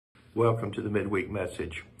Welcome to the Midweek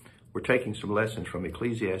message. We're taking some lessons from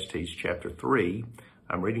Ecclesiastes chapter 3.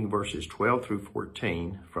 I'm reading verses 12 through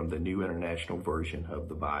 14 from the New International Version of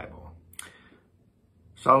the Bible.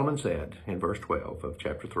 Solomon said in verse 12 of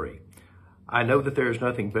chapter 3, I know that there is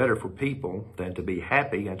nothing better for people than to be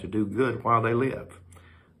happy and to do good while they live,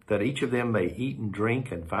 that each of them may eat and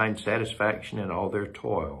drink and find satisfaction in all their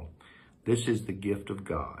toil. This is the gift of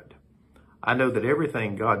God. I know that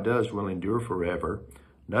everything God does will endure forever.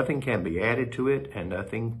 Nothing can be added to it and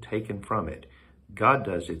nothing taken from it. God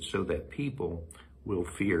does it so that people will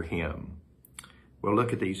fear him. We'll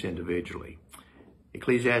look at these individually.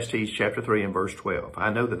 Ecclesiastes chapter 3 and verse 12.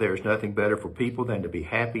 I know that there is nothing better for people than to be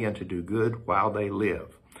happy and to do good while they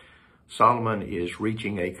live. Solomon is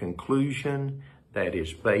reaching a conclusion that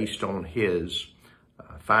is based on his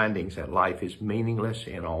findings that life is meaningless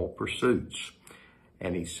in all pursuits.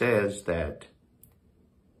 And he says that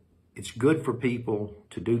it's good for people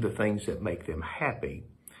to do the things that make them happy,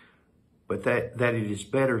 but that it is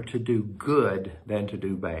better to do good than to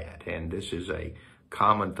do bad. And this is a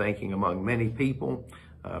common thinking among many people,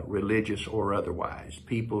 religious or otherwise.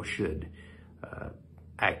 People should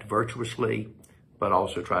act virtuously, but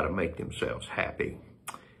also try to make themselves happy.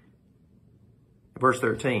 Verse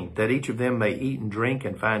 13, that each of them may eat and drink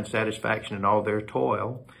and find satisfaction in all their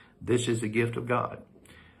toil. This is the gift of God.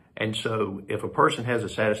 And so if a person has a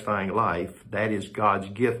satisfying life, that is God's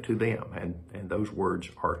gift to them. And those words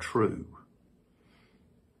are true.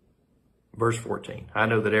 Verse 14, I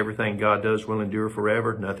know that everything God does will endure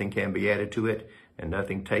forever. Nothing can be added to it and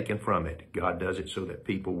nothing taken from it. God does it so that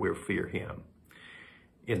people will fear him.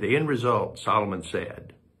 In the end result, Solomon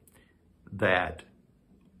said that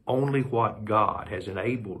only what God has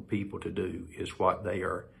enabled people to do is what they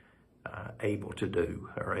are able to do,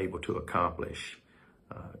 or able to accomplish.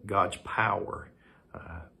 God's power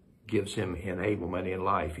gives him enablement in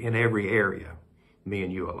life, in every area, me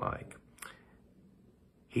and you alike.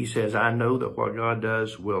 He says, I know that what God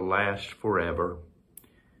does will last forever,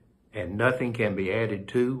 and nothing can be added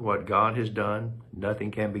to what God has done.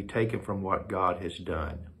 Nothing can be taken from what God has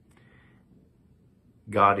done.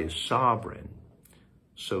 God is sovereign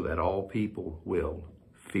so that all people will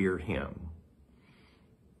fear him.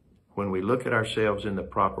 When we look at ourselves in the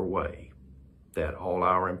proper way, that all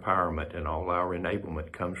our empowerment and all our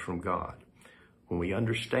enablement comes from God. When we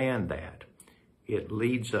understand that, it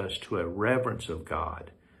leads us to a reverence of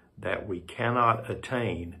God that we cannot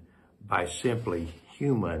attain by simply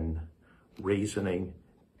human reasoning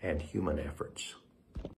and human efforts.